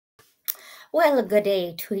Well, good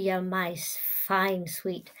day to you, my fine,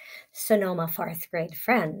 sweet Sonoma fourth grade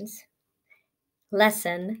friends.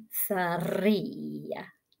 Lesson 3.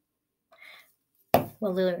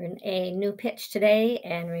 We'll learn a new pitch today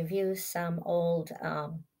and review some old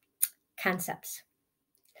concepts.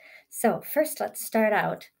 So, first, let's start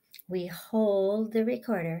out. We hold the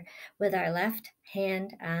recorder with our left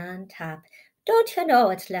hand on top. Don't you know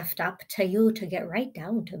it's left up to you to get right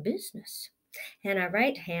down to business? And our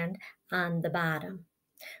right hand on the bottom.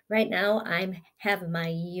 Right now, I have my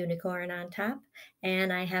unicorn on top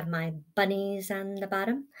and I have my bunnies on the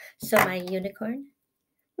bottom. So my unicorn,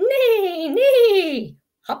 nee, nee,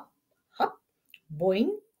 hop, hop, boing,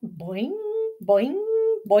 boing, boing,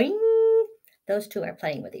 boing. Those two are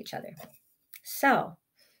playing with each other. So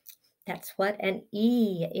that's what an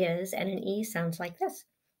E is, and an E sounds like this.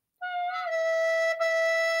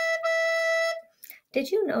 Did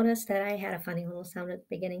you notice that I had a funny little sound at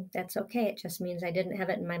the beginning? That's okay. It just means I didn't have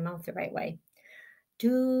it in my mouth the right way.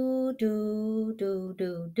 Do, do, do,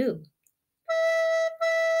 do, do.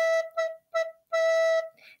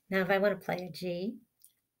 Now, if I want to play a G,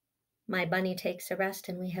 my bunny takes a rest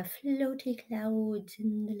and we have floaty clouds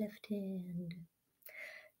in the left hand.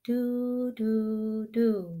 Do, do,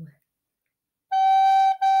 do.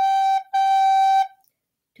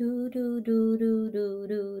 Do, do, do, do, do,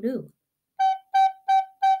 do, do.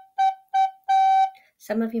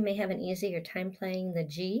 Some of you may have an easier time playing the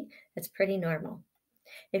G. It's pretty normal.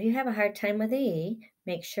 If you have a hard time with the E,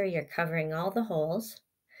 make sure you're covering all the holes.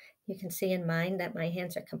 You can see in mine that my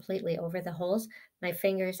hands are completely over the holes. My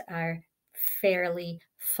fingers are fairly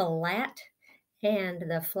flat, and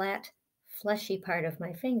the flat, fleshy part of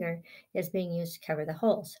my finger is being used to cover the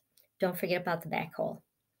holes. Don't forget about the back hole.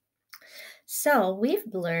 So we've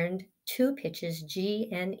learned 2 pitches, G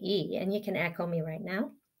and E, and you can echo me right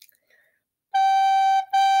now.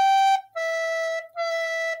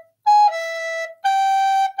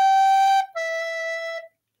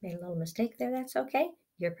 Made a little mistake there, that's okay.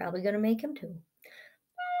 You're probably going to make them too.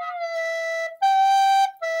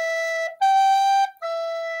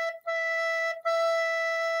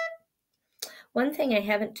 One thing I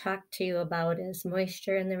haven't talked to you about is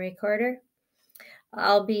moisture in the recorder.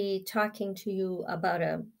 I'll be talking to you about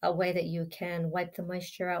a way that you can wipe the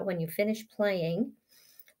moisture out when you finish playing.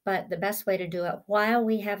 But the best way to do it while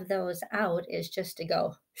we have those out is just to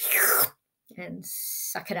go and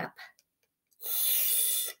suck it up.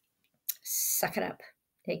 Suck it up.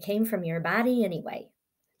 It came from your body anyway.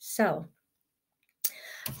 So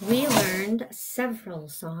we learned several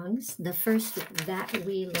songs. The first that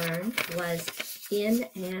we learned was In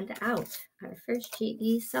and Out, our first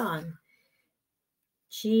GE song.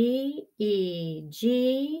 G, E,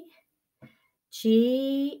 G,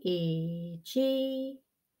 G, E, G,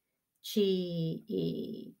 G,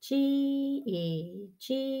 E, G, E,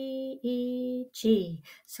 G, E, G.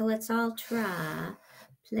 So let's all try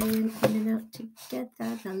playing in and out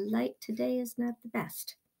together. The light today is not the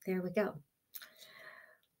best. There we go.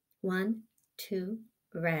 1, 2,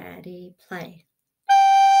 ready, play.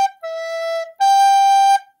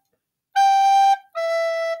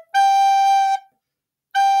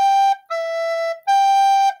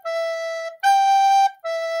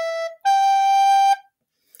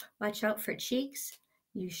 Watch out for cheeks.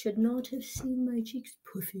 You should not have seen my cheeks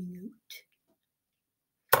puffing out.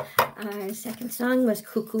 Our second song was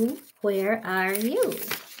Cuckoo, Where Are You?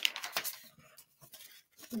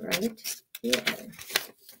 Right here.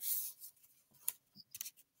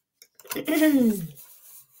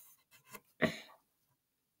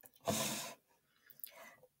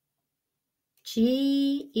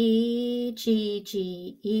 G, E, G,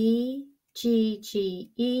 G, E, G,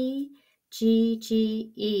 G, E, G,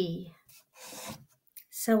 G, E.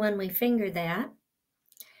 So when we finger that,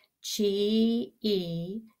 G,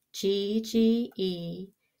 E, G, G, E,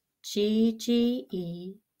 G, G,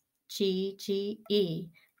 E, G, G, E.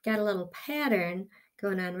 Got a little pattern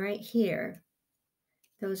going on right here.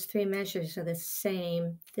 Those 3 measures are the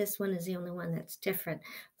same. This one is the only one that's different.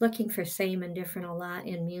 Looking for same and different a lot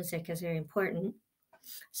in music is very important.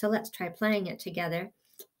 So let's try playing it together.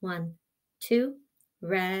 1, 2,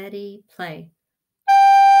 ready, play.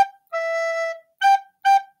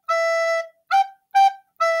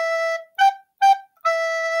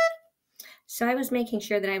 So I was making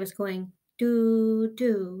sure that I was going do,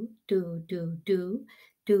 do, do, do, do,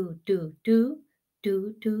 do, do, do,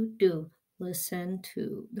 do, do, do. Listen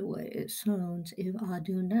to the way it sounds if I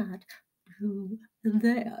do not do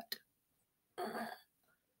that.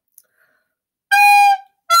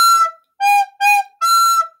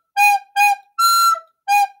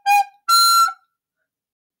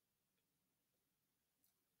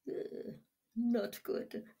 Not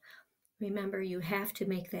good. Remember, you have to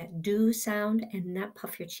make that do sound and not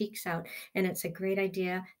puff your cheeks out. And it's a great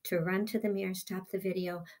idea to run to the mirror, stop the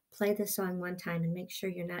video, play the song one time, and make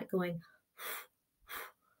sure you're not going.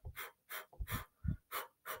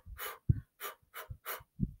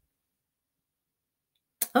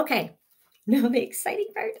 Okay, now the exciting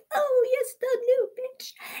part. Oh, yes, the new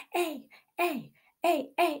pitch. A, A, A,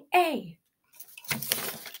 A, A.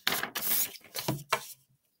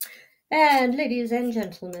 And ladies and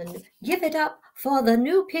gentlemen, give it up for the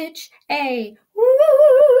new pitch A.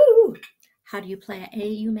 Woo! How do you play a A,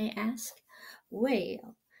 you may ask?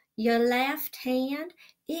 Well, your left hand,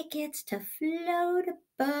 it gets to float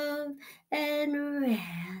above and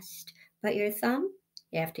rest. But your thumb,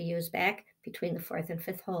 you have to use back between the fourth and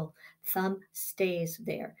fifth hole. Thumb stays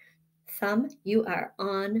there. Thumb, you are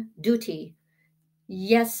on duty.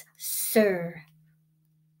 Yes, sir.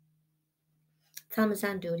 Thumb is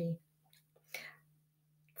on duty.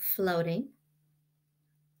 Floating.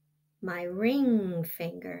 My ring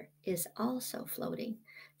finger is also floating.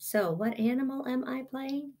 So, what animal am I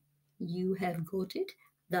playing? You have got it,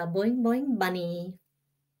 the Boing Boing Bunny.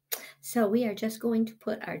 So, we are just going to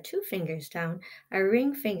put our two fingers down. Our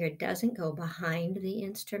ring finger doesn't go behind the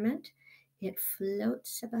instrument, it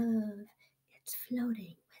floats above. It's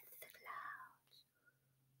floating with the clouds.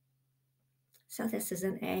 So, this is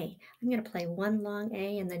an A. I'm going to play one long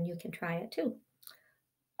A and then you can try it too.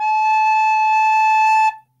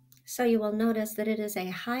 So you will notice that it is a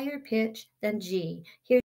higher pitch than G.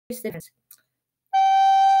 Here's the difference.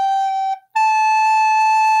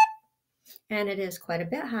 And it is quite a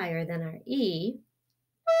bit higher than our E.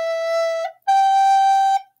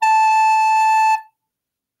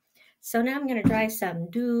 So now I'm going to try some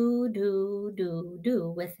do, do, do, do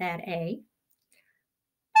with that A.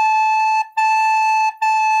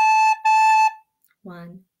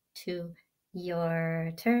 1, 2,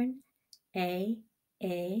 your turn. A,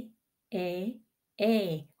 A, A,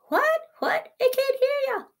 A. What? What? I can't hear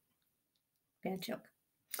you. Bad joke.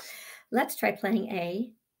 Let's try playing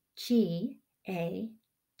A, G, A,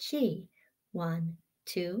 G. 1,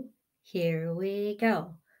 2, here we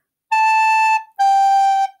go.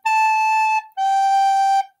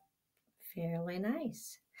 Fairly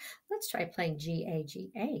nice. Let's try playing G, A,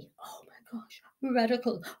 G, A. Oh my gosh,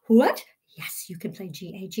 radical. What? Yes, you can play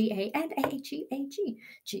G, A, G, A, and A, G, A, G.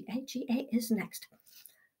 G, A, G, A is next.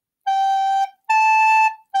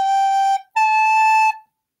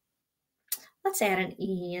 Let's add an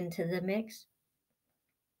E into the mix.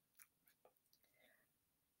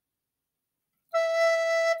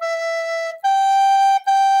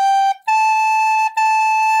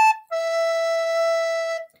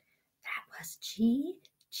 That was G,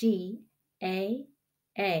 G, A,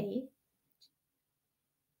 A.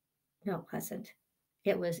 No, it wasn't.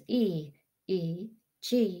 It was E, E,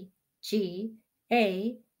 G, G,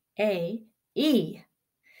 A, E.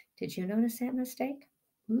 Did you notice that mistake?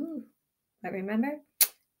 Ooh, but remember,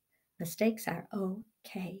 mistakes are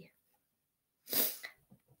okay.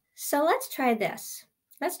 So let's try this.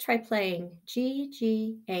 Let's try playing G,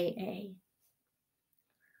 G, A, A.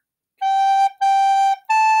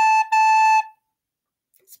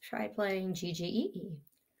 Let's try playing G, G, E, E.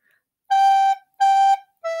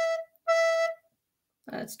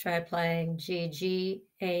 Let's try playing G, G,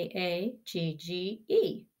 A, G, G,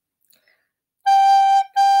 E.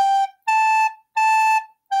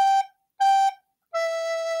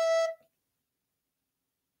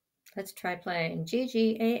 Let's try playing G,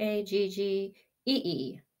 G, A, G, G, E,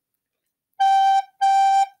 E.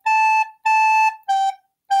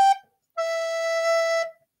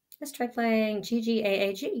 Let's try playing G, G,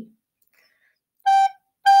 A, G.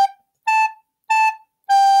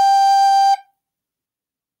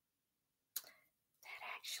 That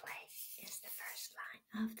actually is the first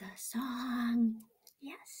line of the song.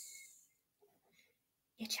 Yes,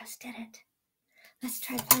 you just did it. Let's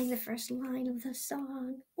try playing the first line of the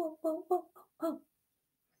song. Whoa, whoa, whoa, whoa, whoa.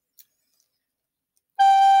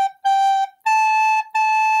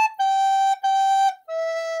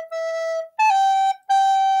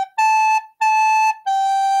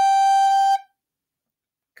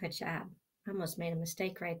 Good job. I almost made a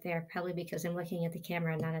mistake right there, probably because I'm looking at the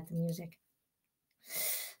camera and not at the music.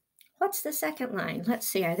 What's the second line? Let's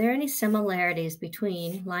see. Are there any similarities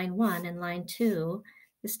between line 1 and line 2?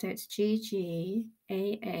 This starts G, G,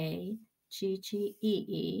 A, G, G, E,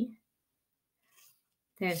 E.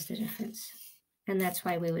 There's the difference. And that's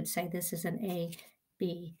why we would say this is an A,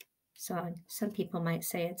 B song. Some people might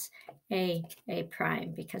say it's A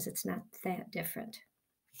prime because it's not that different.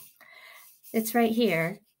 It's right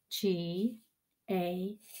here, G,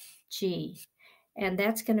 A, G. And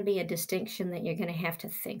that's going to be a distinction that you're going to have to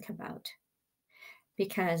think about,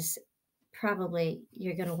 because probably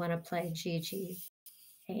you're going to want to play G, G,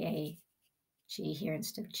 A, A, G here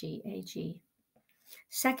instead of G, A, G.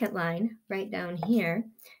 Second line, right down here,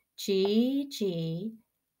 G, G,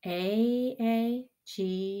 A,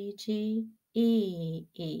 G, G, E,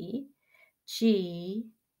 E, G,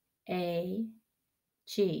 A,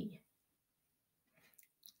 G.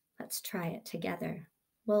 Let's try it together.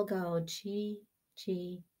 We'll go G,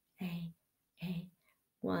 G, A, A.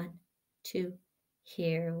 1, 2.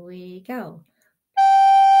 Here we go.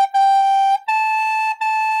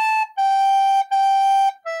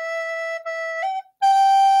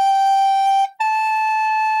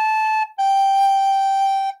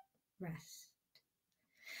 Rest.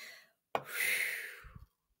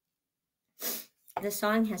 The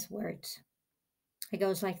song has words. It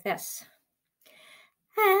goes like this.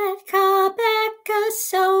 Acka Backa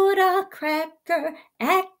Soda Cracker,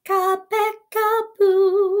 Acka Backa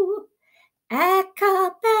Boo.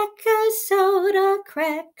 Acka Backa Soda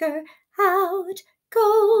Cracker, out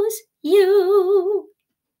goes you.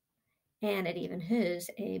 And it even has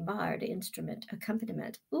a barred instrument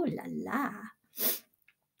accompaniment. Ooh la la.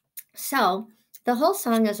 So the whole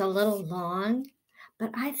song is a little long, but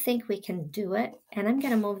I think we can do it. And I'm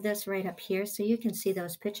going to move this right up here so you can see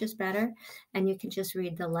those pitches better, and you can just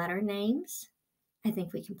read the letter names. I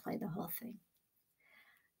think we can play the whole thing.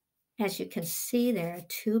 As you can see, there are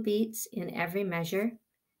 2 beats in every measure.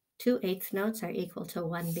 2 eighth notes are equal to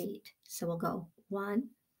 1 beat. So we'll go 1,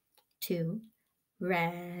 2,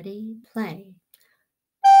 ready, play.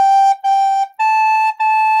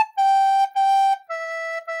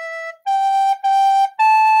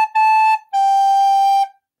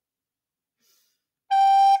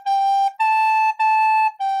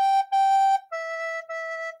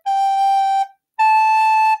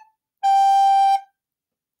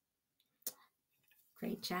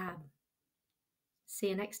 Great job. See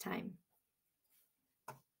you next time.